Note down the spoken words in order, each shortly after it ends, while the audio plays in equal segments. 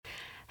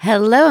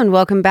Hello and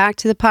welcome back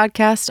to the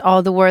podcast,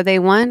 All the War They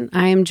Want.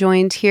 I am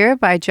joined here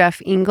by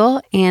Jeff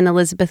Engel and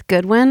Elizabeth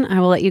Goodwin.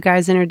 I will let you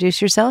guys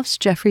introduce yourselves.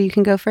 Jeffrey, you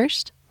can go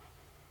first.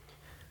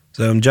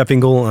 So I'm Jeff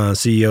Engel,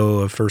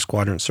 CEO of First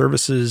Quadrant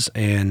Services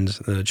and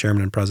the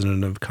chairman and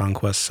president of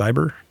Conquest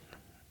Cyber.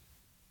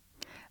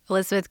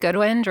 Elizabeth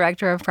Goodwin,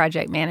 Director of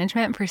Project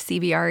Management for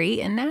CBRE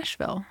in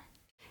Nashville.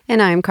 And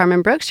I'm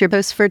Carmen Brooks, your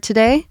host for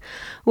today.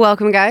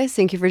 Welcome, guys.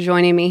 Thank you for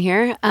joining me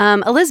here.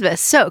 Elizabeth,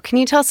 so can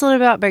you tell us a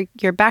little about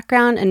your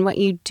background and what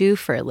you do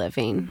for a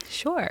living?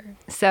 Sure.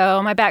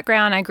 So my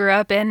background, I grew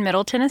up in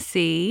Middle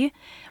Tennessee.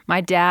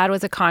 My dad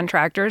was a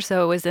contractor,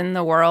 so it was in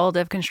the world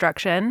of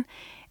construction.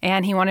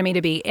 And he wanted me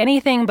to be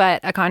anything but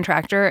a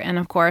contractor. And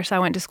of course, I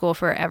went to school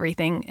for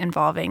everything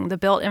involving the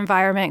built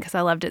environment because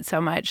I loved it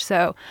so much.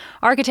 So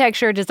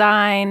architecture,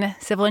 design,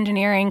 civil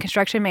engineering,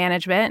 construction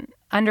management,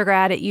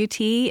 undergrad at UT,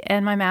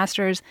 and my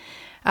master's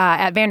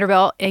at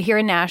Vanderbilt here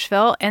in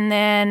Nashville. And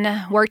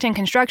then worked in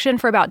construction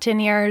for about 10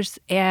 years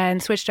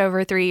and switched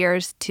over 3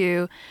 years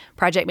to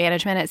project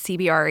management at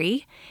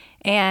CBRE.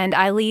 And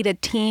I lead a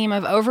team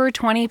of over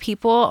 20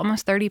 people,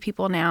 almost 30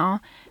 people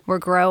now. We're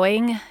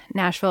growing.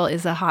 Nashville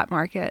is a hot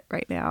market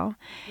right now.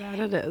 That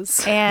it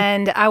is.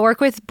 And I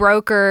work with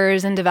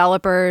brokers and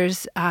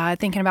developers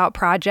thinking about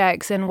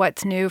projects and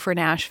what's new for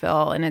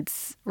Nashville. And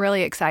it's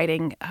really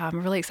exciting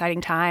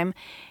time.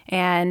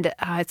 And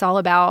it's all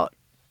about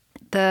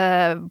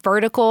the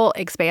vertical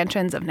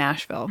expansions of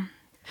Nashville.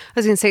 I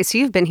was going to say, so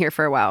you've been here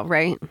for a while,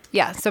 right?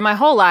 Yeah. So my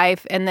whole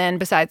life, and then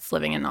besides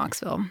living in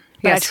Knoxville.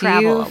 But I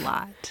travel a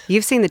lot.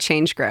 You've seen the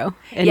change grow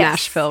in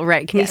Nashville,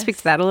 right? Can you speak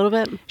to that a little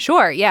bit?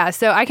 Sure, yeah.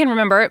 So I can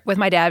remember with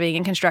my dad being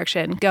in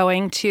construction,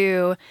 going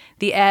to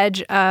the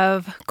edge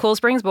of Cool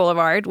Springs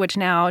Boulevard, which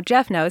now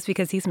Jeff knows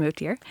because he's moved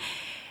here.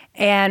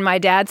 And my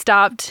dad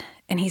stopped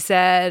and he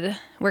said,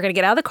 we're going to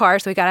get out of the car.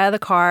 So we got out of the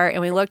car and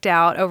we looked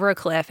out over a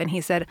cliff and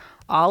he said,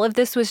 all of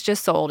this was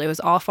just sold. It was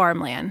all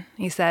farmland.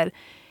 He said,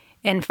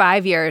 in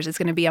 5 years, it's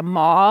going to be a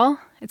mall.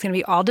 It's going to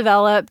be all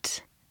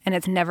developed and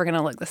it's never going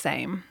to look the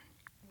same.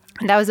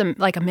 And that was a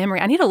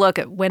memory. I need to look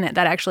at when that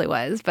actually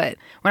was, but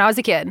when I was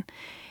a kid.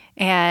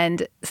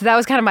 And so that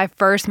was kind of my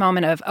first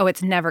moment of, oh,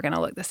 it's never going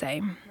to look the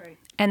same. Right.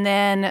 And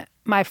then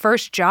my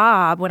first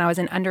job when I was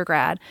in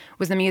undergrad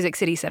was the Music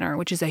City Center,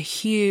 which is a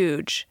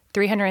huge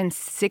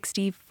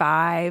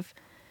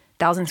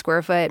 365,000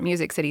 square foot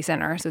Music City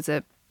Center. So it's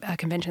a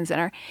convention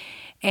center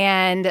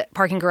and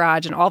parking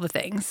garage and all the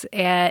things.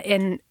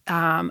 And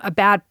a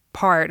bad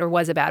part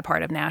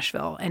of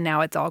Nashville, and now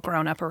it's all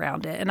grown up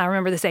around it. And I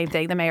remember the same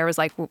thing. The mayor was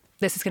like, well,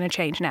 this is going to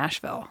change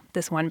Nashville.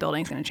 This one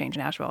building's going to change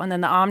Nashville. And then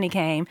the Omni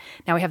came.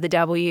 Now we have the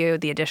W,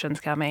 the additions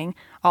coming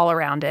all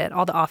around it,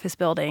 all the office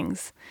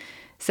buildings.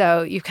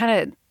 So you've kind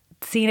of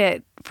seen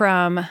it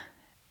from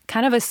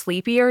kind of a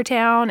sleepier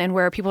town and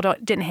where people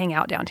didn't hang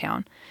out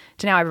downtown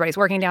to now everybody's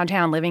working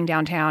downtown, living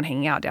downtown,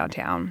 hanging out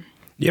downtown.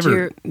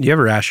 You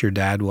ever ask your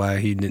dad why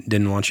he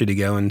didn't want you to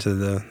go into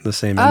the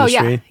same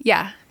industry? Oh,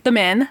 yeah. The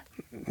men.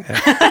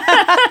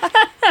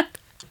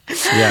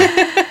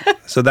 Yeah.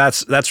 So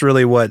that's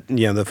really what,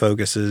 the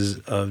focus is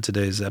of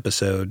today's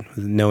episode,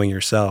 knowing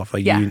yourself.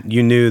 Like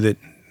you knew that,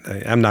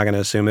 I'm not going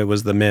to assume it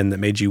was the men that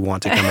made you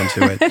want to come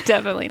into it.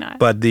 Definitely not.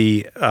 But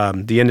the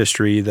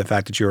industry, the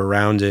fact that you're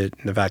around it,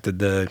 the fact that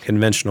the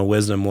conventional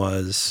wisdom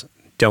was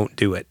don't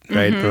do it,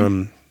 right?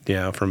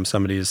 Mm-hmm. From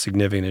somebody as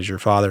significant as your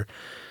father.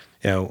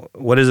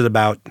 What is it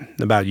about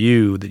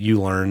you that you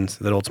learned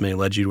that ultimately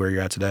led you to where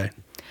you're at today?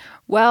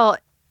 Well,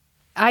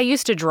 I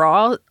used to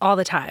draw all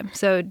the time.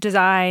 So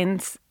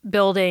designs,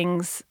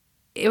 buildings,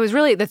 it was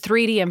really the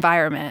 3D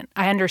environment.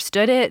 I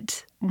understood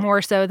it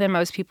more so than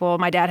most people.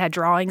 My dad had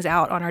drawings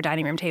out on our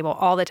dining room table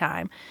all the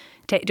time,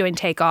 doing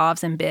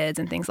takeoffs and bids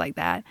and things like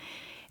that.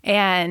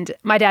 And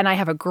my dad and I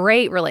have a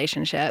great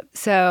relationship.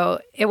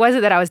 So it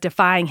wasn't that I was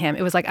defying him.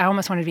 It was like I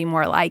almost wanted to be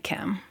more like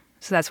him.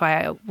 So that's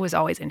why I was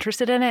always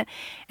interested in it.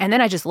 And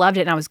then I just loved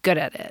it and I was good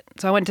at it.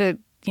 So I went to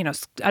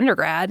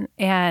undergrad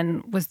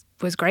and was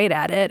great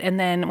at it. And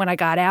then when I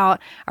got out,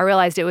 I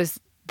realized it was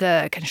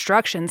the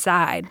construction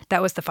side.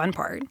 That was the fun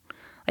part.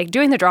 Like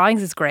doing the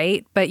drawings is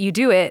great, but you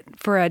do it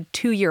for a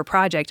 2-year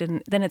project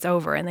and then it's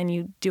over. And then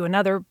you do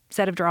another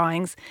set of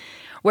drawings.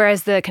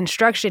 Whereas the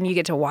construction, you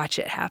get to watch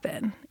it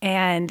happen.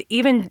 And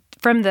even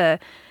from the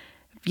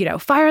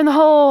fire in the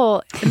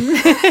hole,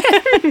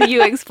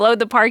 you explode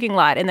the parking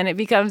lot, and then it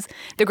becomes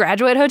the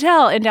Graduate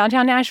Hotel in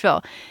downtown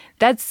Nashville.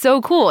 That's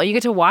so cool. You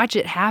get to watch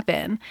it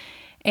happen.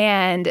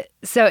 And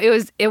so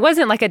it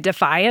wasn't like a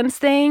defiance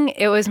thing.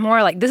 It was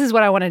more like, this is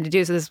what I wanted to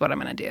do, so this is what I'm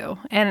going to do.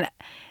 And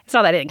it's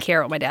not that I didn't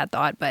care what my dad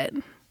thought, but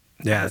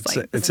yeah,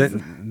 it's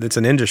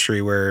an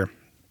industry where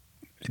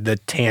the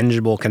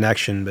tangible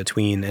connection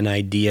between an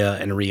idea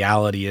and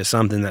reality is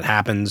something that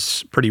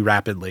happens pretty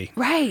rapidly.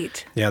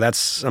 Right. Yeah, that's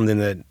something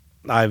that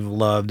I've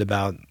loved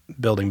about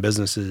building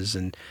businesses.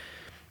 And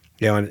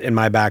in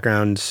my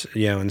background,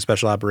 in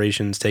special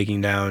operations, taking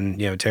down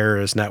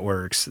terrorist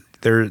networks,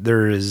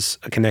 there is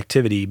a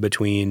connectivity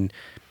between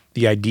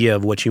the idea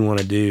of what you want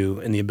to do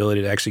and the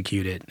ability to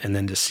execute it, and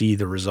then to see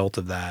the result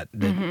of that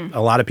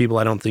a lot of people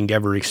I don't think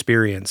ever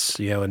experience,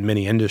 in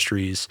many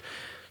industries.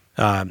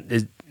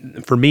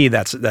 For me,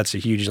 that's a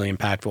hugely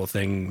impactful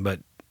thing.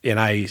 And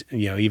I,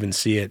 even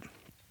see it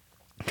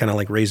kind of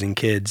like raising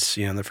kids.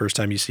 The first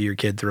time you see your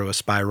kid throw a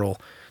spiral,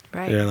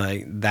 Right. you're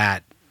like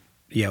that.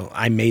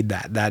 I made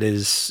that. That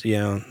is,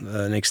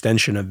 an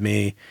extension of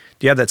me.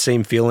 Do you have that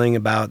same feeling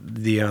about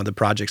the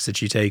projects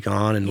that you take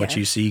on and what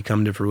you see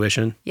come to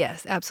fruition?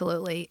 Yes,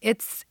 absolutely.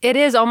 It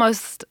is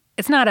almost.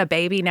 It's not a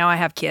baby. Now I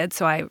have kids,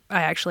 so I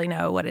actually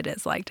know what it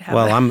is like to have.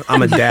 Well,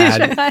 I'm a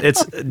dad.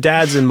 It's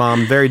dads and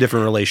mom, very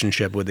different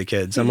relationship with the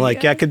kids. I'm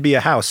like, it could be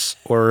a house,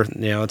 or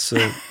it's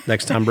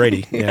next Tom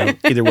Brady.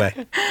 Either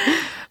way.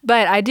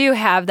 But I do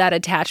have that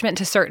attachment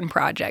to certain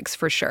projects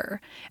for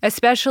sure,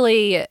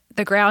 especially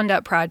the ground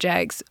up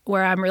projects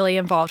where I'm really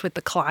involved with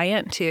the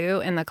client too,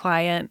 and the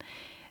client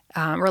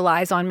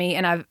relies on me,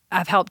 and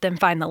I've helped them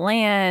find the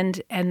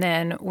land, and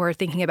then we're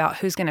thinking about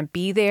who's going to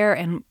be there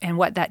and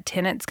what that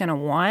tenant's going to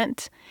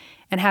want,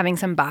 and having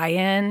some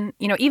buy-in.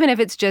 Even if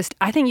it's just,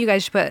 I think you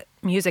guys should put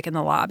music in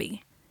the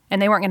lobby,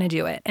 and they weren't going to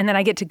do it, and then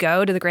I get to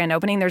go to the grand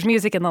opening. There's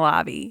music in the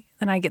lobby,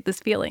 and I get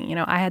this feeling,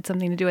 I had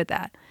something to do with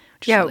that.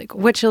 Which is really cool.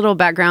 Which little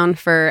background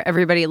for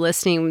everybody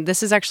listening.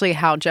 This is actually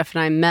how Jeff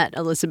and I met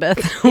Elizabeth.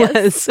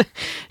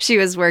 She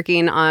was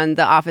working on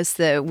the office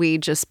that we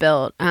just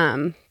built,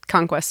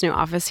 Conquest new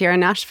office here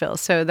in Nashville.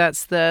 So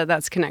that's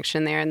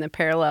connection there and the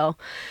parallel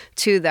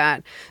to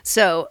that.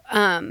 So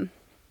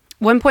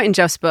one point in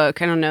Jeff's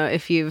book, I don't know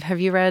if have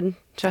you read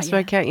Jeff's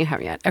book yet? You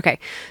haven't yet. Okay.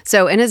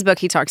 So in his book,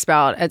 he talks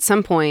about at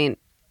some point,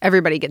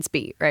 everybody gets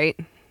beat, right?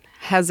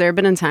 Has there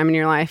been a time in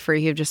your life where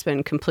you've just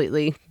been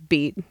completely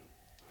beat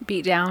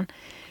down?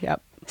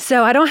 Yep.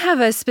 So I don't have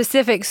a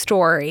specific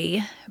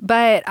story,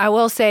 but I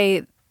will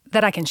say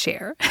that I can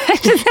share. I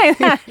should say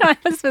that. I don't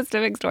have a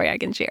specific story I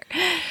can share.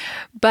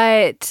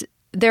 But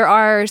there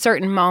are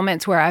certain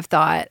moments where I've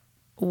thought,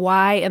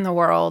 why in the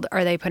world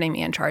are they putting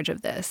me in charge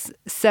of this?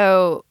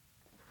 So,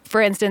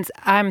 for instance,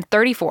 I'm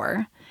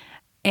 34,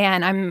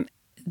 and I'm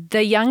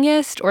the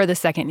youngest or the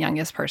second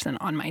youngest person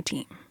on my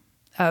team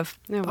of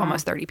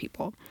almost 30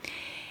 people.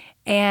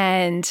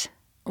 And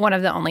one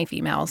of the only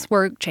females.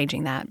 We're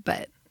changing that,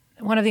 but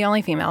one of the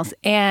only females.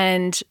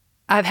 And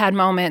I've had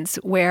moments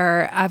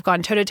where I've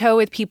gone toe-to-toe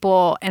with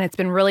people, and it's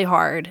been really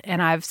hard,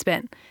 and I've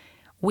spent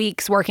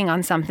weeks working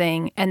on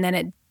something, and then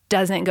it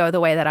doesn't go the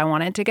way that I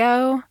want it to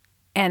go.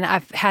 And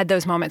I've had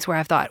those moments where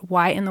I've thought,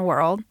 why in the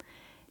world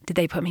did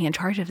they put me in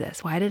charge of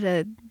this? Why did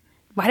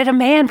a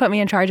man put me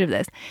in charge of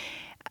this?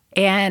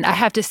 And I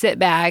have to sit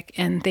back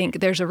and think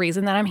there's a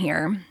reason that I'm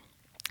here,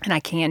 and I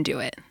can do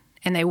it.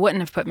 And they wouldn't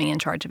have put me in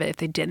charge of it if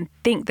they didn't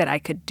think that I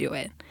could do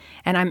it.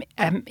 And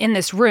I'm in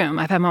this room.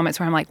 I've had moments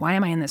where I'm like, why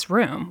am I in this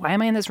room? Why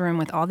am I in this room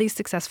with all these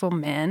successful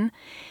men?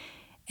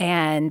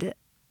 And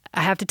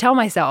I have to tell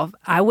myself,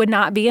 I would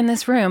not be in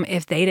this room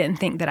if they didn't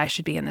think that I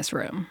should be in this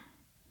room.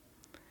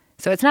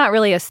 So it's not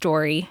really a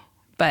story,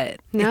 but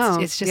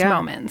it's just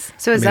moments.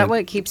 So is that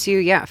what keeps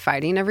you,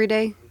 fighting every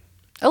day?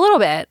 A little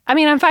bit. I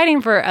mean, I'm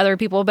fighting for other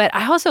people, but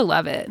I also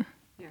love it.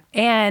 Yeah.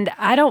 And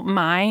I don't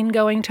mind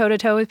going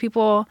toe-to-toe with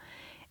people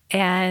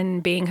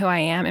and being who I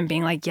am and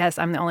being like, yes,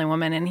 I'm the only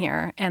woman in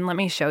here. And let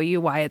me show you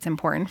why it's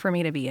important for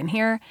me to be in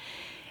here.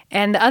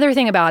 And the other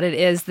thing about it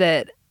is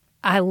that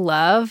I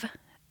love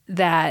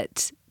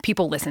that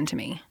people listen to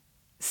me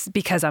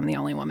because I'm the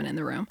only woman in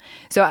the room.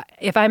 So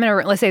if I'm in a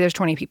room, let's say there's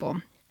 20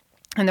 people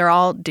and they're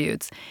all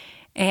dudes,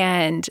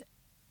 and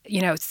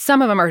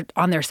some of them are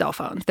on their cell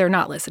phones. They're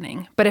not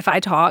listening. But if I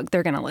talk,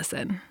 they're going to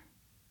listen.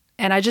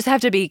 And I just have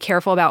to be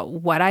careful about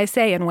what I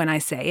say and when I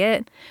say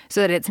it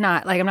so that it's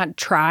not like I'm not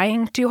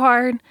trying too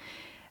hard,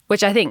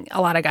 which I think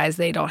a lot of guys,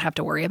 they don't have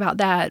to worry about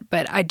that.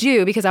 But I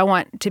do, because I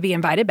want to be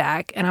invited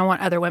back, and I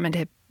want other women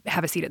to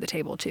have a seat at the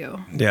table too.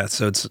 Yeah,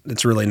 so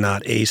it's really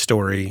not a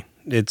story.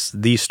 It's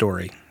the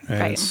story.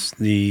 Right? It's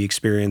the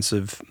experience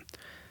of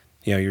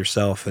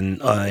yourself and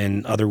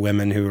other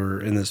women who are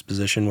in this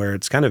position where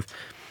it's kind of,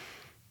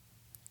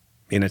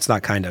 it's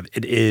not kind of,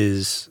 it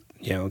is,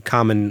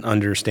 common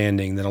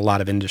understanding that a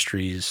lot of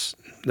industries,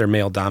 they're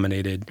male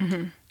dominated,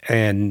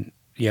 and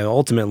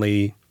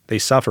ultimately they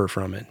suffer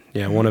from it.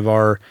 One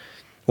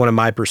of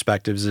my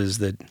perspectives is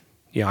that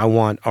I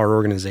want our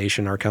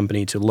organization, our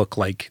company, to look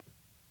like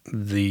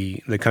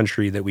the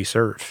country that we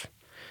serve.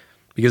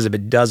 Because if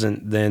it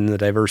doesn't, then the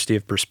diversity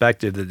of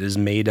perspective that has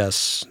made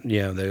us,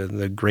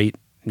 the great,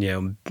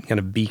 kind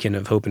of beacon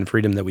of hope and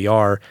freedom that we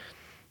are,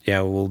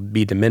 will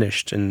be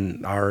diminished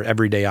in our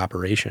everyday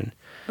operation.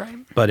 Right.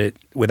 But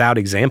without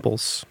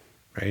examples,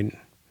 right?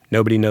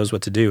 Nobody knows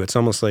what to do. It's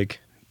almost like,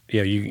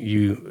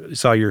 you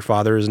saw your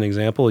father as an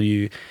example.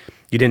 You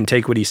didn't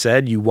take what he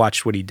said. You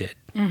watched what he did.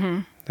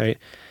 Right.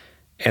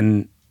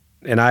 And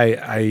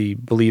I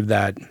believe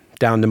that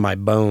down to my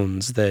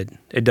bones, that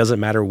it doesn't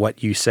matter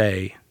what you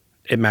say.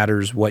 It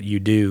matters what you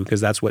do,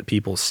 because that's what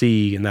people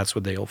see and that's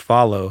what they'll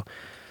follow.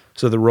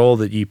 So the role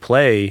that you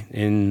play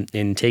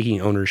in taking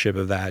ownership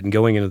of that and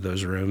going into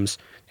those rooms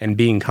and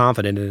being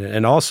confident in it,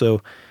 and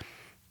also,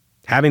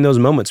 having those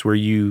moments where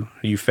you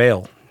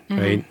fail,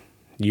 right?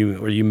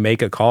 Where you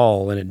make a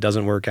call and it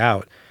doesn't work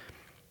out.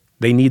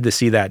 They need to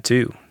see that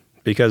too,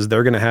 because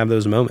they're going to have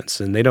those moments,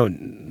 and they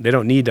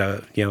don't need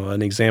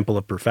an example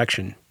of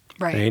perfection,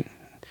 right?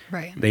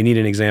 Right. They need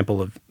an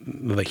example of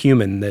a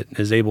human that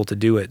is able to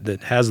do it,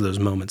 that has those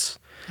moments.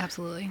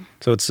 Absolutely.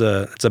 So it's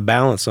a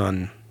balance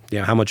on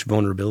how much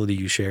vulnerability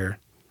you share,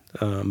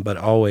 but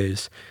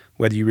always,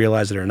 whether you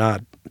realize it or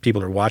not,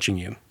 people are watching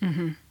you,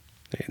 and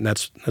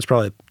that's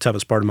probably the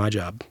toughest part of my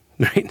job,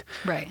 right?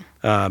 Right.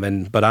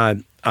 But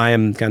I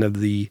am kind of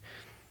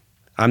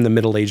I'm the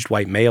middle-aged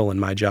white male in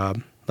my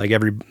job, like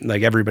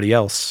everybody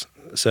else.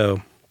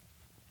 So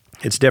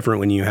it's different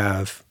when you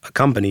have a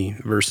company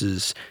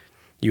versus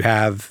you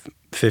have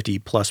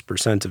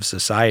 50+% of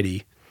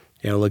society,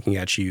 looking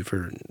at you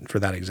for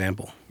that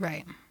example.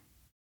 Right.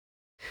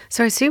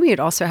 So I assume you'd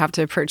also have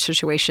to approach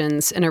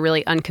situations in a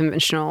really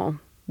unconventional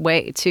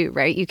way too,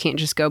 right? You can't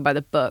just go by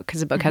the book,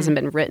 because the book hasn't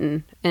been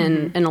written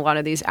in a lot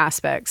of these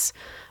aspects.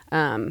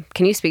 Can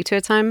you speak to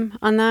a time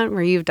on that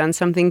where you've done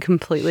something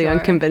completely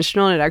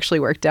unconventional and it actually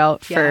worked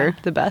out for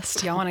the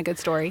best? Y'all want a good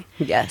story?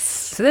 Yes.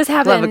 So this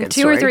happened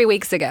 2 or 3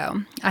 weeks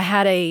ago. I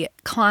had a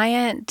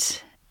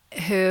client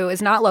who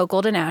is not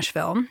local to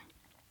Nashville,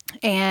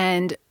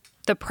 and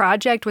the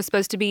project was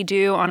supposed to be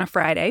due on a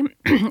Friday,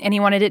 and he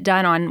wanted it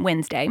done on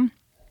Wednesday.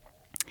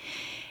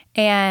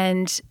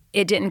 And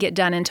it didn't get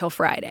done until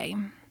Friday.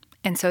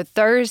 And so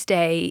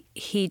Thursday,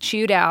 he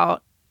chewed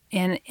out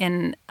in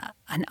an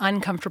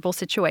uncomfortable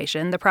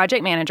situation, the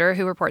project manager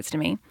who reports to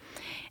me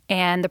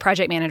and the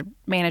project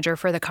manager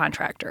for the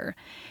contractor.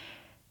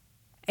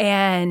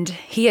 And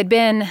he had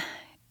been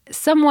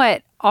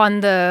somewhat on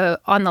the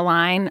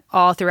line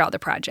all throughout the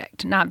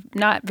project.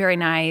 Not very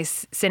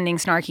nice, sending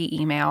snarky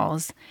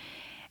emails,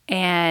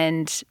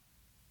 and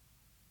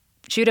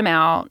chewed him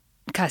out,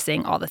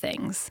 cussing, all the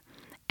things.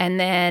 And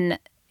then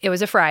it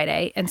was a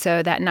Friday, and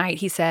so that night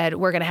he said,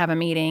 we're going to have a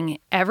meeting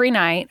every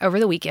night over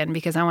the weekend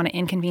because I want to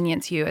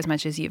inconvenience you as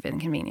much as you've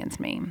inconvenienced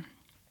me.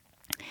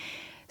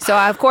 So,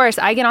 of course,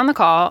 I get on the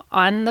call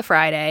on the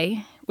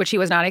Friday, which he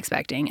was not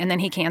expecting, and then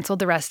he canceled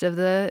the rest of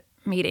the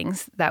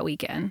meetings that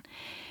weekend.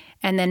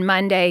 And then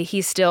Monday,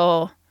 he's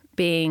still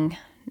being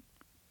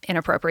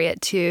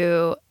inappropriate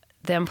to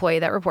the employee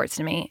that reports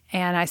to me.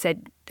 And I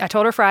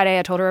told her Friday,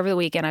 I told her over the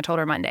weekend, I told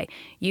her Monday,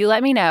 you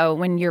let me know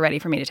when you're ready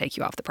for me to take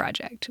you off the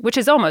project, which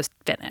is almost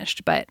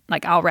finished, but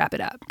I'll wrap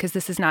it up because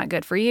this is not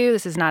good for you.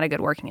 This is not a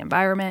good working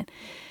environment.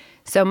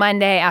 So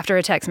Monday, after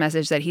a text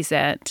message that he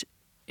sent,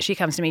 she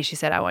comes to me, she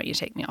said, I want you to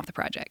take me off the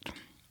project.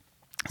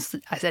 So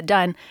I said,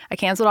 done. I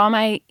canceled all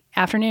my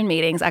afternoon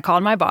meetings. I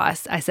called my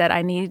boss. I said,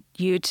 I need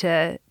you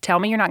to tell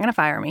me you're not going to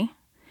fire me.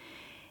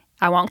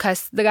 I won't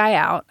cuss the guy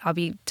out. I'll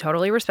be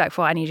totally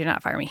respectful. I need you to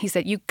not fire me. He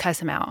said, you cuss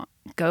him out.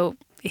 Go.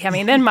 I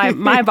mean, then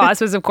my boss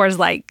was, of course,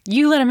 like,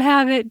 you let him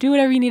have it. Do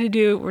whatever you need to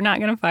do. We're not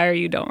going to fire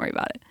you. Don't worry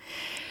about it.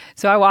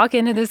 So I walk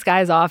into this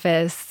guy's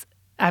office.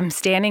 I'm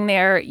standing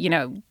there,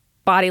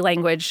 body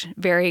language,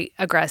 very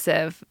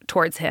aggressive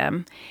towards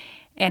him.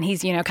 And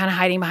he's, kind of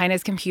hiding behind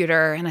his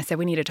computer. And I said,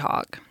 we need to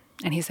talk.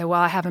 And he said,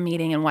 well, I have a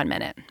meeting in 1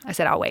 minute. I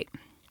said, I'll wait.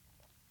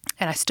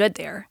 And I stood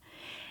there.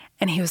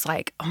 And he was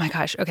like, oh my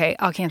gosh, okay,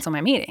 I'll cancel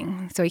my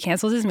meeting. So he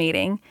cancels his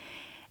meeting.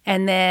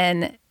 And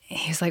then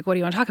he's like, what do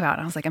you want to talk about?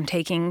 And I was like, I'm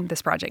taking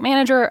this project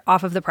manager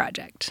off of the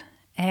project.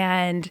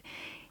 And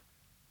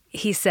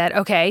he said,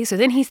 okay. So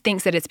then he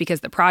thinks that it's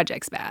because the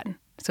project's bad.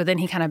 So then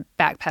he kind of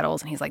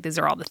backpedals and he's like, these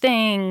are all the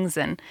things.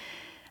 And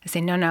I say,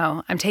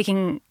 no, I'm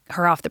taking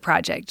her off the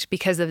project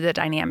because of the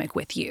dynamic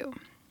with you.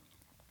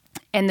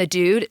 And the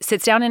dude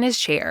sits down in his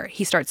chair.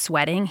 He starts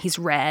sweating. He's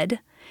red.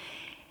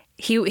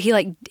 He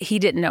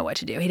didn't know what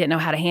to do. He didn't know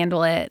how to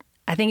handle it.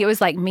 I think it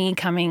was like me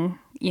coming,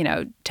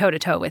 toe to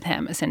toe with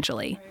him,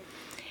 essentially. Right.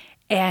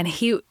 And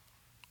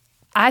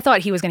I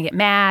thought he was going to get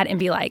mad and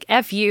be like,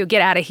 F you,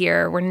 get out of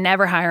here. We're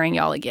never hiring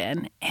y'all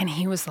again. And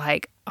he was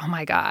like, oh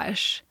my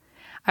gosh,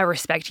 I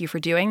respect you for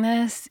doing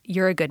this.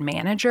 You're a good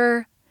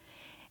manager.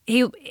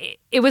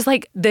 It was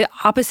like the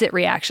opposite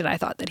reaction I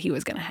thought that he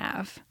was going to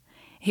have.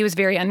 He was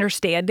very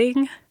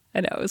understanding. I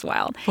know, it was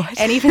wild. What?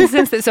 And even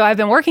since that, so I've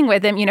been working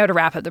with him, to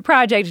wrap up the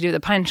project, to do the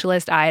punch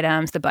list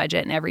items, the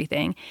budget and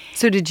everything.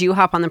 So did you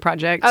hop on the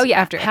project? Oh,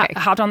 yeah. Okay.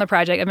 Hopped on the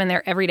project. I've been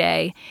there every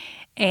day.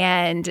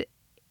 And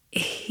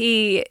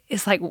he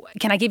is like,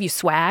 can I give you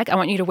swag? I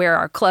want you to wear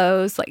our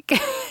clothes. Like,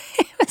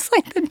 it was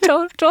like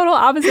the total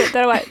opposite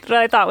that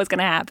I thought was going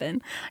to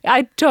happen.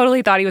 I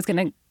totally thought he was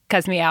going to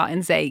cuss me out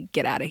and say,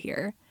 get out of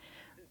here.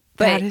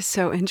 But, that is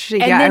so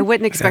interesting. Yeah, I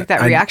wouldn't expect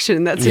that reaction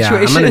in that situation.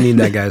 Yeah, I'm going to need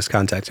that guy's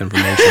contact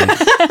information.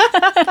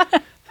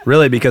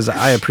 Really, because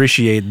I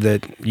appreciate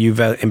that you've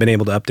been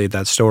able to update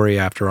that story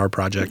after our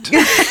project.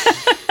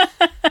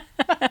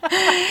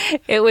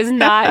 It was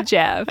not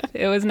Jeff.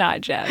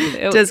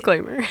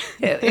 Disclaimer.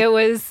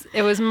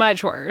 It was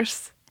much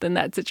worse than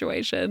that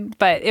situation.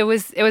 But it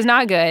was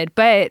not good.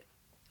 But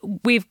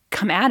we've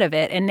come out of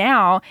it, and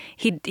now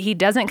he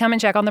doesn't come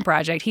and check on the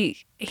project.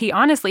 He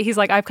honestly, he's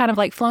like, I've kind of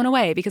like flown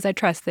away because I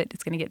trust that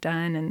it's going to get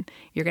done and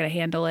you're going to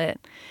handle it.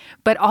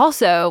 But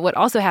also, what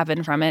also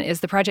happened from it is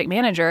the project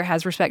manager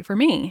has respect for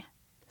me.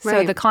 So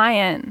Right. the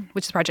client,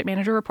 which the project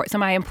manager reports, so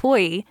my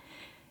employee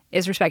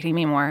is respecting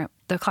me more.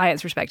 The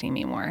client's respecting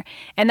me more.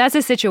 And that's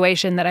a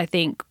situation that I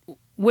think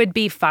would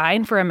be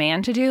fine for a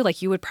man to do.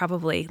 Like you would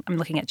probably, I'm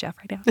looking at Jeff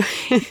right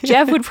now.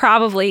 Jeff would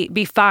probably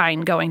be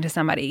fine going to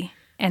somebody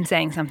and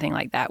saying something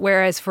like that.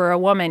 Whereas for a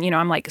woman,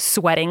 I'm like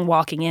sweating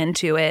walking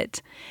into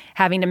it,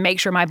 having to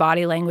make sure my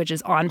body language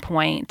is on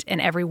point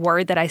and every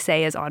word that I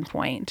say is on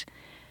point.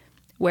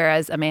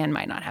 Whereas a man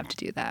might not have to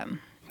do that.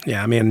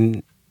 Yeah, I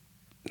mean,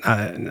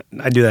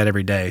 I do that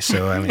every day.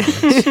 So, I mean,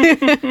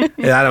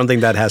 I don't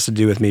think that has to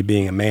do with me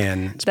being a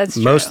man. It's That's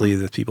true. mostly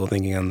the people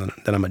thinking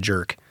that I'm a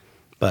jerk.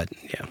 But,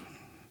 yeah.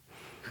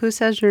 Who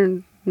says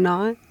you're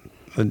not?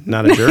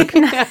 Not a jerk?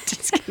 No,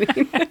 just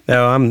kidding.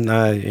 No, I'm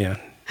yeah.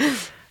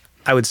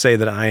 I would say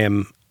that I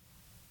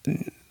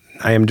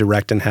am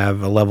direct and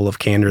have a level of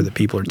candor that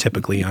people are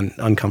typically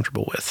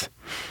uncomfortable with.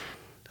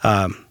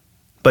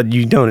 But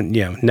you don't,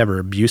 never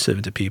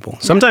abusive to people.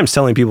 Sometimes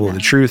telling people the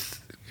truth,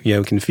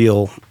 can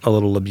feel a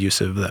little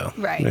abusive though.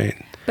 Right.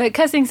 But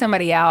cussing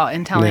somebody out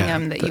and telling Yeah,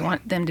 them that you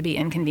want them to be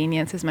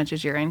inconvenienced as much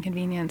as you're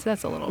inconvenienced,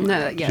 that's a little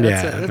No, much.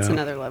 that's no.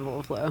 another level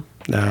of low.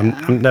 No,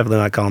 I'm definitely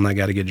not calling that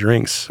guy to get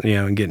drinks,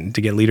 and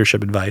get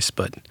leadership advice.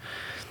 But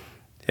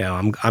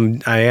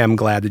I am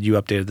glad that you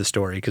updated the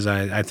story because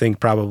I think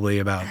probably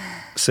about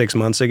 6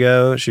 months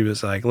ago she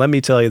was like, "Let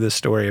me tell you this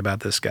story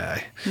about this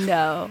guy."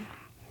 No.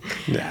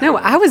 No,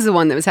 I was the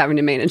one that was having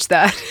to manage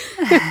that.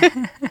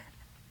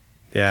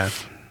 Yeah,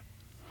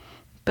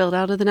 Build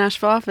out of the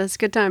Nashville office.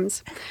 Good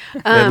times.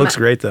 it looks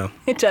great though.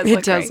 It does It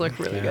look does great. look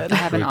really Yeah. good. I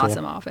have an Pretty cool.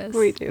 awesome office.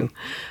 We do.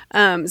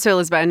 So,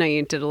 Elizabeth, I know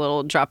you did a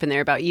little drop in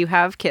there about you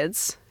have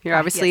kids. You're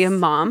obviously yes. a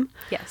mom,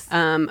 Yes.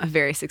 a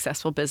very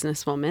successful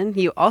businesswoman.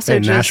 You also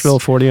In just Nashville,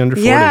 40 under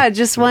 40. Yeah,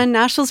 just won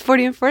Nashville's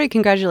 40 and 40.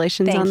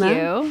 Congratulations Thank on that.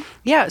 you.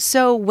 Yeah.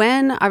 So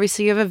when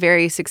obviously you have a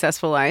very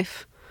successful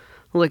life,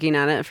 looking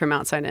at it from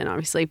outside in,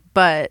 obviously.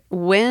 But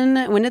when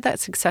did that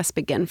success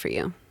begin for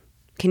you?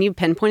 Can you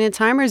pinpoint a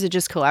time, or is it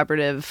just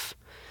collaborative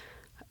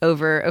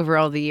over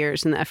all the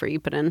years and the effort you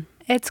put in?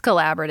 It's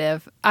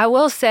collaborative. I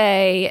will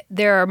say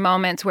there are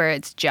moments where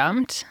it's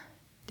jumped.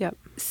 Yep.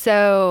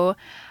 So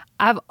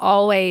I've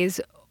always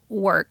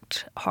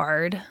worked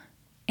hard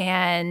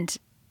and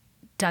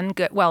done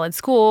well in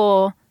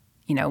school,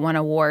 won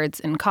awards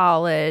in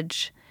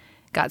college,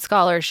 got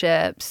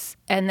scholarships,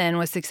 and then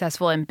was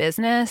successful in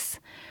business.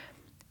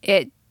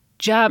 It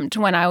jumped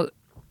when I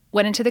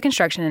went into the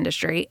construction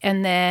industry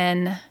and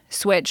then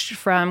switched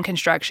from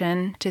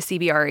construction to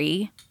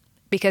CBRE.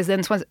 Because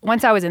then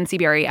once I was in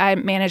CBRE, I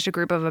managed a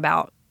group of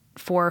about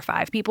 4 or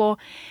 5 people,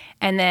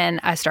 and then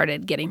I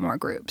started getting more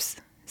groups.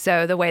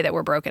 So the way that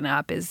we're broken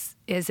up is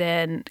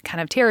in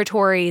kind of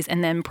territories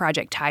and then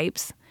project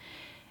types.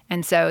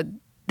 And so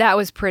that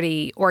was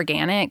pretty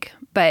organic,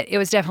 but it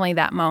was definitely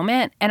that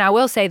moment. And I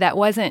will say that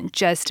wasn't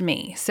just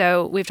me.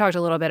 So we've talked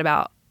a little bit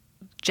about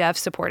Jeff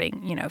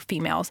supporting,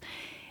 females.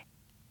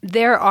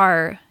 There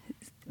are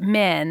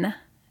men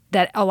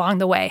that along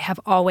the way have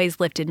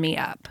always lifted me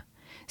up.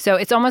 So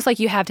it's almost like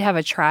you have to have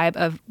a tribe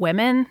of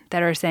women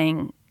that are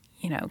saying,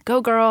 go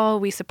girl,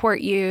 we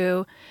support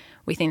you.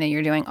 We think that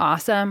you're doing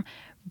awesome.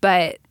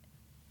 But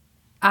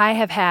I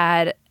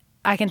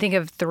can think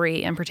of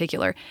 3 in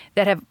particular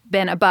that have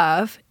been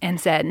above and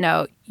said,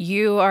 no,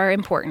 you are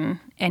important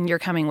and you're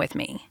coming with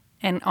me,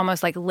 and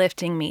almost like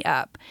lifting me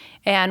up.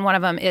 And one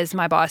of them is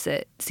my boss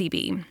at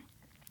CB,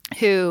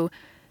 who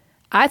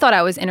I thought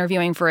I was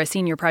interviewing for a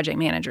senior project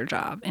manager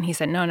job. And he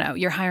said, no,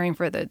 you're hiring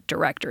for the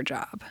director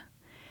job.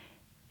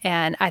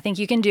 And I think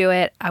you can do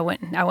it. I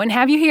wouldn't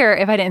have you here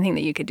if I didn't think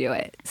that you could do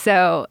it.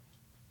 So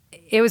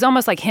it was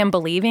almost like him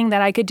believing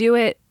that I could do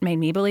it made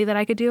me believe that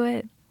I could do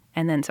it.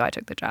 And then so I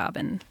took the job.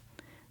 And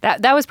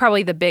that was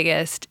probably the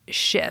biggest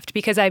shift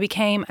because I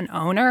became an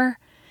owner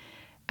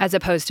as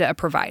opposed to a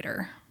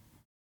provider.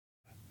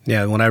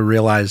 Yeah, when I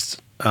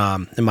realized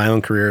in my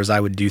own career is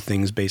I would do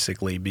things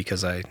basically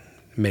because I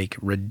make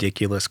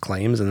ridiculous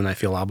claims and then I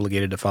feel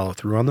obligated to follow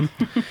through on them.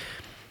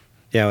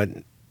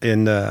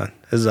 And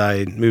as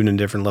I moved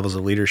into different levels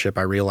of leadership,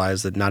 I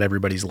realized that not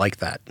everybody's like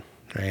that,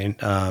 right?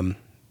 And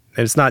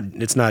it's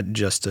not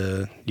just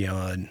a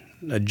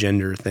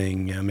gender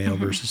thing, male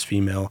versus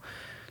female,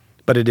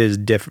 but it is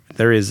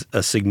there is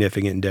a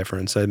significant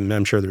difference.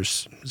 I'm sure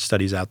there's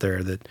studies out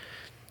there that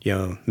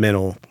men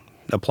will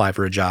apply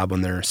for a job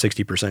when they're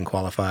 60%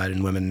 qualified,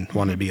 and women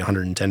want to be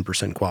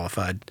 110%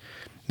 qualified.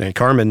 And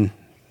Carmen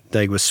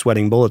was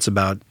sweating bullets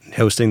about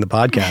hosting the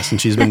podcast,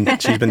 and she's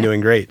been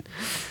doing great.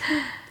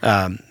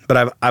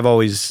 But I've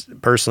always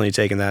personally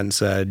taken that and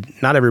said,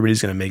 not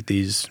everybody's going to make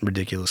these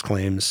ridiculous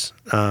claims,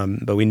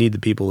 but we need the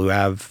people who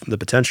have the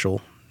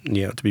potential,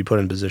 to be put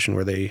in a position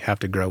where they have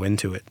to grow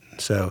into it.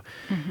 So,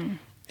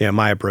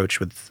 my approach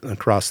with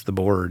across the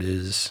board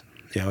is,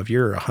 if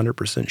you're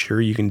 100%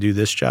 sure you can do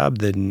this job,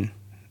 then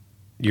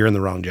you're in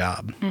the wrong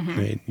job.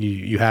 Right?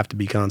 You have to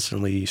be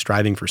constantly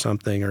striving for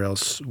something, or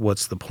else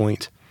what's the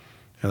point?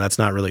 And that's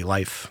not really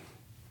life.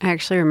 I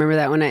actually remember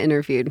that when I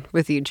interviewed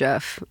with you,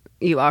 Jeff,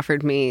 you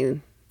offered me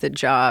the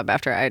job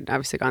after I'd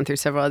obviously gone through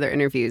several other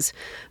interviews,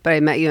 but I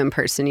met you in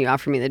person, you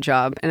offered me the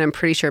job, and I'm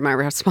pretty sure my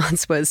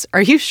response was,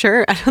 "Are you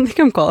sure? I don't think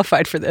I'm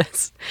qualified for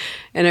this."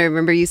 And I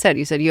remember you said,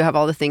 you have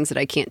all the things that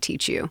I can't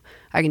teach you.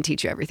 I can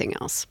teach you everything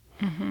else.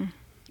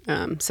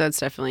 So it's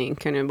definitely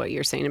kind of what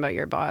you're saying about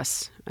your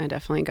boss. I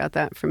definitely got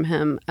that from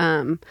him.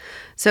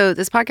 So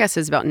this podcast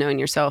is about knowing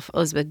yourself.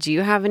 Elizabeth, do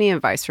you have any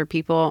advice for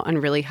people on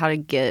really how to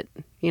get,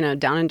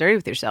 down and dirty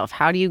with yourself?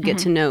 How do you get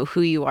to know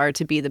who you are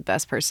to be the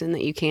best person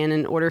that you can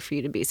in order for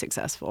you to be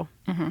successful?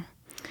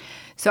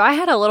 So I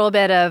had a little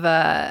bit of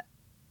a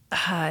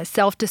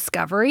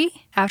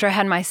self-discovery after I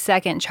had my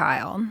second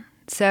child.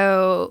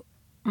 So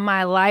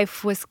my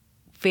life was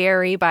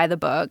very by the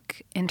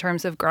book in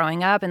terms of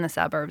growing up in the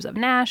suburbs of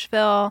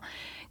Nashville,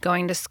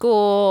 going to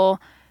school,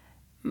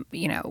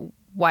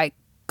 white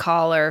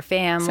collar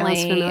family,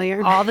 sounds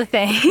familiar, all the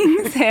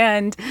things,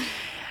 and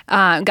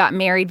got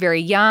married very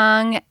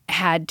young,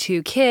 had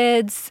 2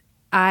 kids.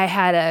 I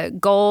had a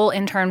goal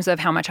in terms of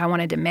how much I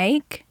wanted to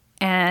make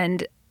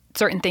and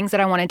certain things that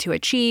I wanted to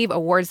achieve,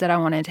 awards that I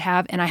wanted to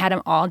have, and I had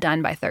them all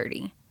done by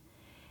 30.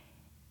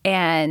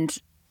 And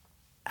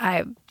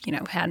I,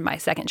 had my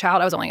second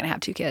child. I was only going to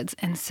have 2 kids.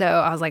 And so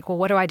I was like, well,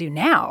 what do I do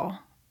now?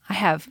 I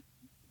have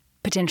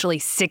potentially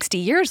 60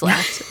 years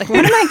left. Like,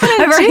 what am I going to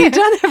do? I've already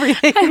done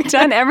everything. I've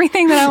done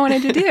everything that I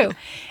wanted to do.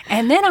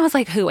 And then I was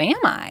like, who am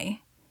I?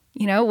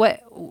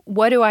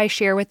 What do I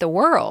share with the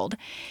world?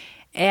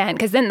 And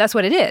because then that's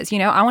what it is.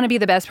 I want to be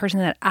the best person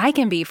that I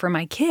can be for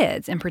my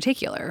kids in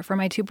particular, for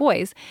my 2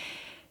 boys.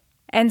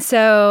 And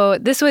so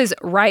this was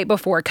right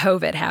before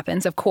COVID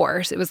happens, of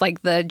course. It was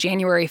like the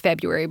January,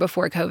 February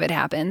before COVID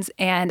happens.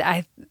 And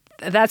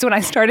that's when I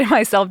started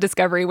my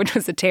self-discovery, which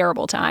was a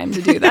terrible time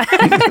to do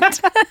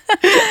that.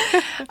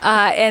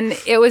 And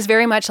it was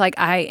very much like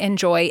I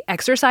enjoy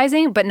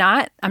exercising, but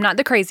I'm not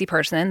the crazy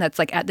person that's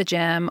like at the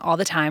gym all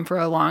the time for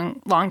a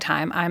long, long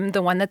time. I'm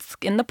the one that's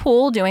in the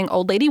pool doing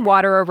old lady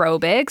water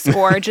aerobics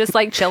or just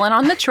like chilling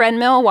on the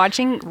treadmill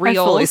watching reels.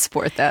 I fully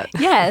support that.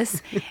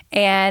 Yes.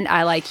 And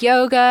I like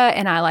yoga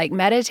and I like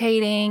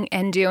meditating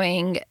and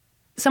doing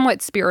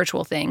somewhat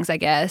spiritual things, I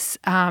guess,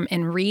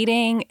 and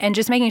reading and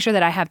just making sure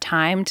that I have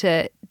time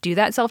to do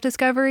that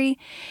self-discovery.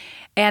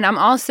 And I'm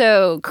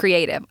also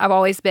creative. I've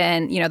always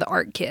been, the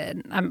art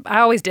kid. I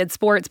always did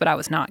sports, but I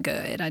was not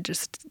good. I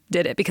just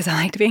did it because I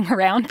liked being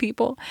around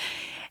people.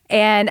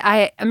 And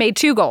I made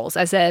 2 goals.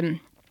 I said,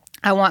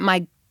 I want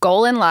my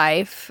goal in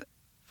life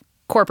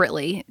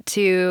corporately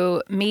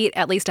to meet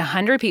at least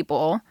 100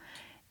 people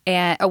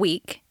a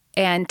week.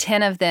 And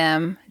 10 of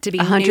them to be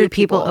 100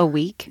 people a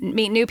week?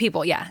 Meet new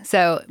people, yeah.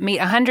 So meet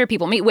 100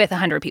 people, meet with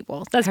 100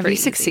 people. That's Have pretty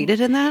you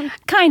succeeded in that?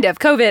 Kind of.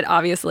 COVID,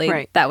 obviously,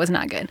 right. That was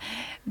not good.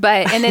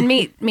 And then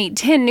meet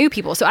 10 new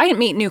people. So I can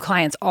meet new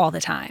clients all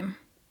the time.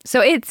 So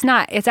it's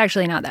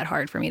actually not that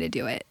hard for me to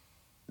do it.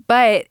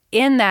 But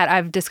in that,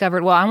 I've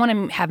discovered, I want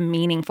to have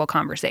meaningful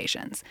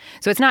conversations.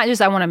 So it's not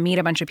just I want to meet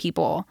a bunch of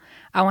people.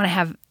 I want to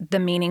have the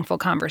meaningful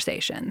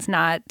conversations,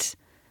 not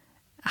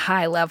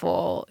high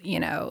level,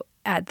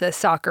 at the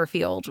soccer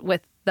field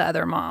with the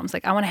other moms.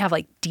 Like, I want to have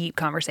like deep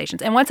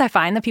conversations. And once I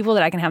find the people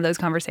that I can have those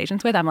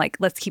conversations with, I'm like,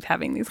 let's keep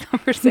having these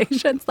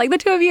conversations, like the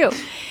 2 of you.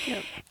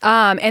 Yep.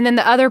 And then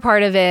the other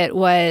part of it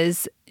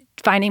was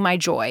finding my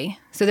joy.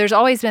 So there's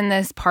always been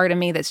this part of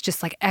me that's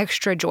just like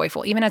extra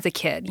joyful, even as a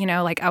kid,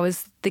 like I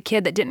was the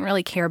kid that didn't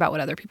really care about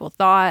what other people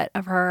thought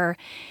of her.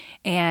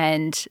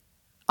 And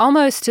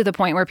almost to the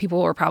point where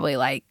people were probably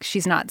like,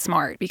 she's not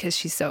smart because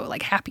she's so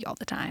like happy all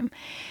the time.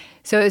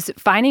 So it's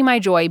finding my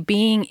joy,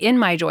 being in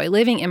my joy,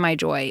 living in my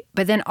joy,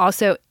 but then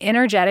also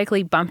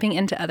energetically bumping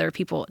into other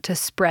people to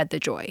spread the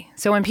joy.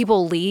 So when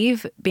people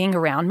leave being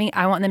around me,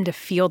 I want them to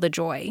feel the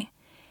joy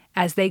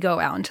as they go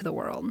out into the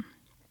world.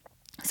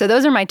 So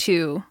those are my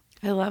 2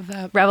 I love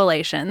that.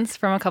 revelations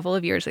from a couple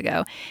of years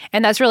ago.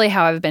 And that's really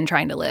how I've been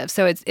trying to live.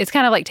 So it's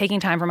kind of like taking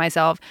time for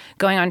myself,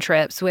 going on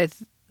trips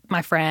with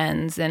my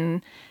friends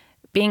and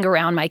being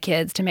around my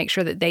kids to make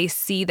sure that they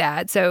see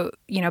that. So,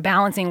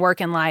 balancing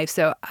work and life.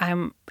 So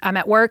I'm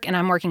at work and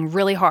I'm working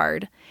really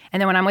hard. And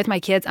then when I'm with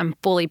my kids, I'm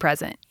fully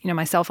present.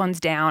 My cell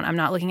phone's down. I'm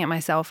not looking at my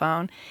cell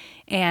phone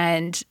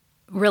and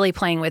really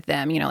playing with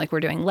them. Like we're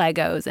doing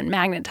Legos and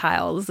magnet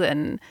tiles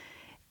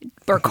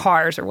or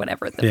cars or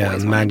whatever the boys want to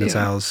do. Magnet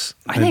tiles.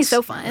 Aren't they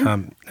so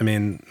fun?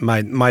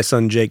 My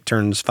son Jake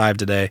turns 5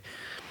 today.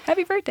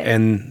 Happy birthday.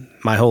 And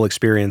my whole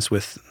experience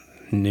with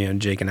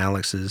Jake and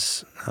Alex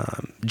is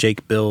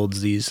Jake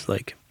builds these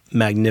like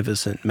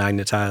magnificent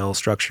magnet tile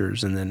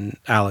structures, and then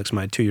Alex,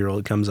 my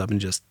 2-year-old, comes up and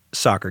just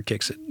soccer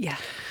kicks it. Yeah.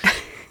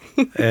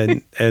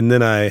 and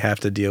then I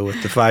have to deal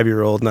with the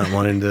 5-year-old not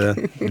wanting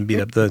to beat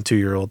up the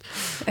 2-year-old.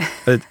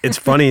 But it's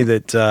funny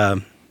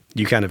that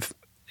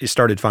you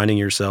started finding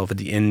yourself at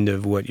the end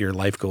of what your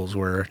life goals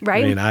were.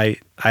 Right. I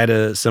had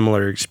a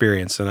similar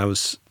experience, and I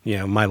was,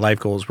 my life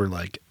goals were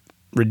like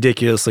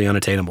ridiculously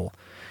unattainable.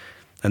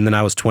 And then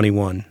I was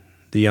 21.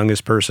 the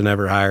youngest person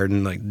ever hired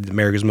in like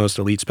America's most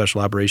elite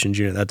special operations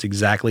unit. That's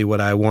exactly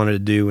what I wanted to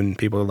do. And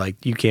people are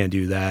like, you can't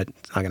do that.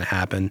 It's not going to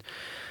happen.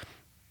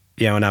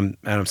 And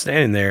I'm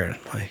standing there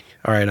like,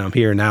 all right, I'm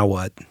here. Now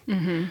what?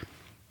 Mm-hmm.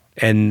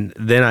 And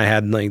then I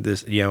had like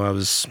this, I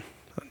was,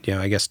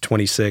 I guess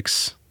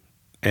 26,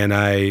 and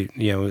I,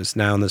 was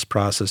now in this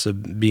process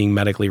of being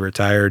medically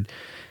retired.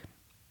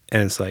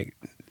 And it's like,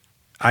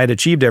 I had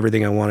achieved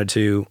everything I wanted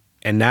to.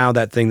 And now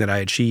that thing that I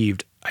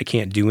achieved, I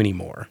can't do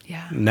anymore.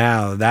 Yeah.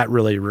 Now that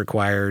really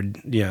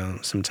required,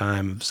 some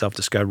time of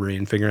self-discovery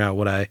and figuring out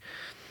what I,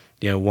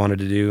 wanted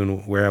to do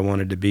and where I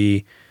wanted to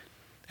be.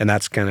 And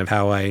that's kind of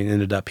how I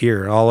ended up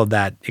here. All of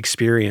that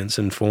experience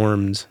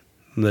informed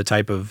the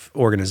type of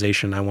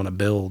organization I want to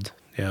build,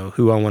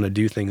 who I want to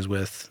do things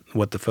with,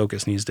 what the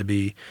focus needs to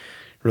be.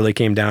 Really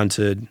came down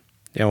to,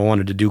 I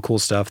wanted to do cool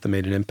stuff that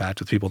made an impact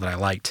with people that I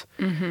liked.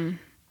 Mm-hmm.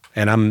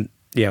 And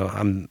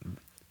I'm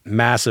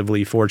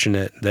massively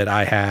fortunate that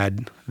I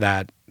had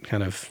that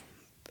kind of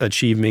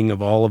achieving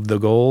of all of the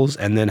goals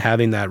and then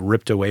having that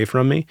ripped away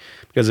from me.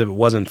 Because if it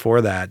wasn't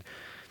for that,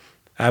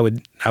 I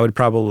would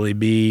probably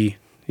be,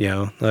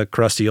 a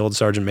crusty old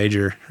sergeant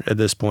major at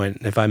this point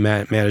if I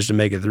managed to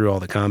make it through all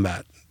the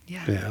combat.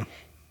 Yeah.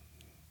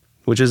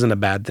 Which isn't a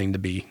bad thing to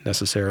be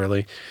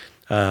necessarily.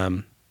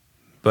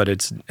 But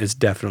it's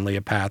definitely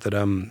a path that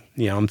I'm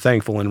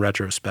thankful in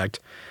retrospect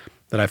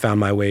that I found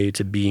my way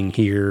to being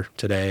here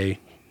today,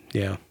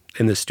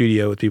 in the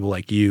studio with people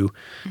like you,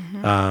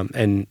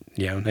 mm-hmm.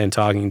 And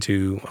talking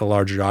to a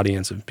larger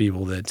audience of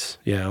people that,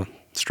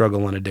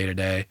 struggle on a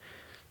day-to-day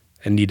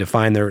and need to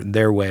find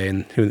their way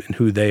and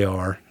who they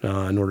are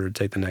in order to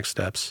take the next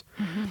steps.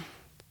 Mm-hmm.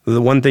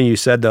 The one thing you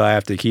said, though, I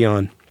have to key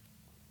on.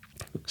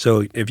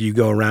 So if you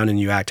go around and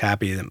you act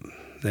happy,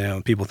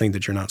 people think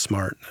that you're not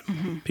smart.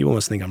 Mm-hmm. People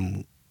must think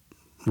I'm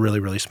really,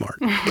 really smart.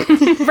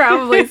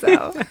 Probably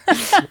so.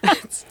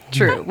 That's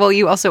true. Well,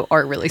 you also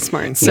are really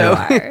smart. So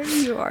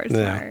you are smart.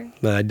 Yeah.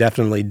 But I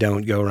definitely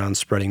don't go around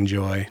spreading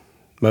joy.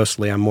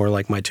 Mostly, I'm more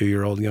like my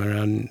 2-year-old going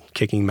around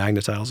kicking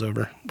magnet tiles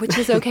over. Which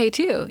is okay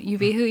too. You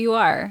be who you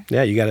are.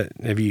 Yeah, you got to.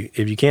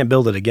 If you can't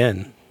build it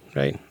again,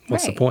 right?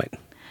 What's the point?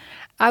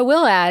 I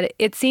will add,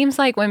 it seems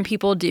like when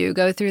people do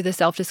go through the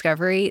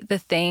self-discovery, the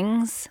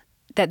things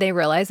that they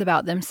realize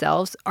about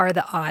themselves are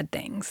the odd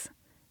things.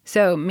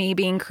 So me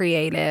being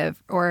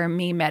creative or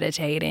me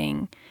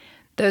meditating,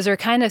 those are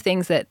kind of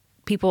things that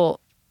people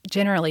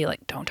generally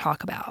like don't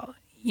talk about,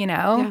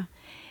 Yeah.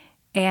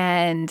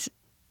 And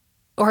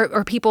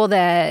or people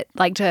that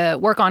like to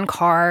work on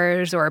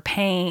cars or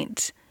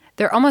paint,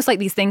 they're almost like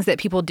these things that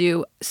people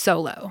do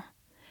solo.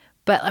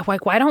 But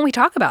like, why don't we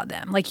talk about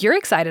them? Like, you're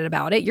excited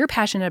about it. You're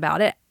passionate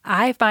about it.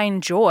 I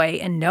find joy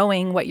in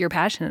knowing what you're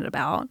passionate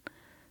about.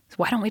 So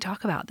why don't we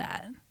talk about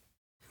that?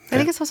 I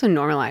think it's also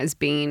normalized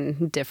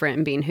being different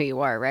and being who you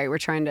are, right?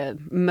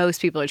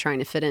 Most people are trying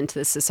to fit into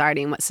this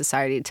society and what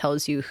society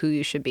tells you who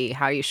you should be,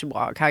 how you should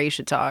walk, how you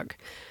should talk,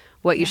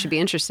 what you should be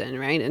interested in,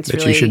 right? It's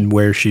that you should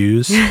wear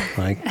shoes,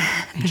 like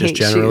just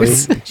generally.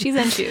 Shoes. She's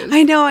in shoes.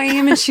 I know, I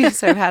am in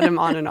shoes. I've had them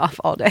on and off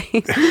all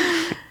day.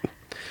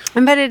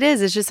 But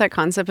it's just that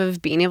concept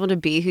of being able to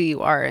be who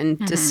you are and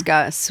mm-hmm.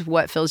 discuss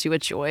what fills you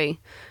with joy.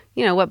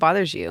 What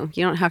bothers you.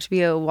 You don't have to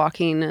be a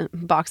walking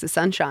box of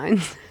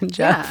sunshine,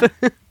 Jeff.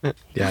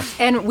 Yeah.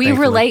 And we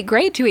relate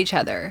great to each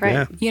other,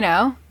 right?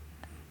 Yeah.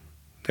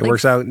 It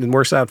works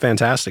out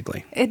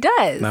fantastically. It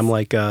does. And I'm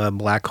like a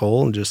black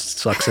hole and just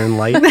sucks in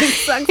light.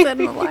 Sucks in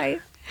the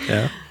light.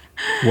 Yeah.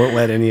 Won't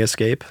let any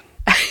escape.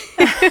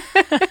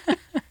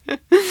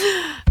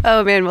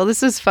 Oh, man. Well,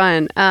 this was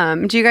fun.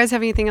 Do you guys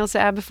have anything else to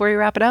add before we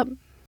wrap it up?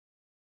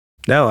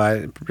 No, I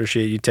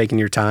appreciate you taking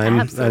your time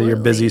out of your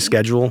busy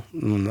schedule,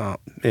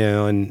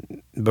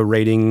 and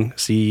berating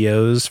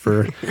CEOs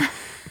for,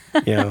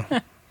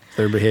 their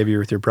behavior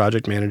with your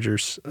project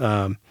managers.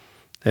 And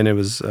it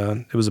was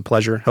a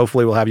pleasure.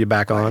 Hopefully we'll have you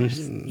back on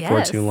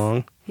before too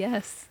long.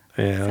 Yes.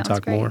 Yeah, I'll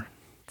talk more.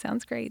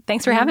 Sounds great.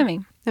 Thanks for having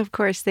me. Of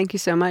course. Thank you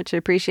so much. I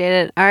appreciate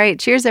it. All right.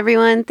 Cheers,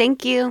 everyone.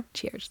 Thank you.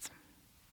 Cheers.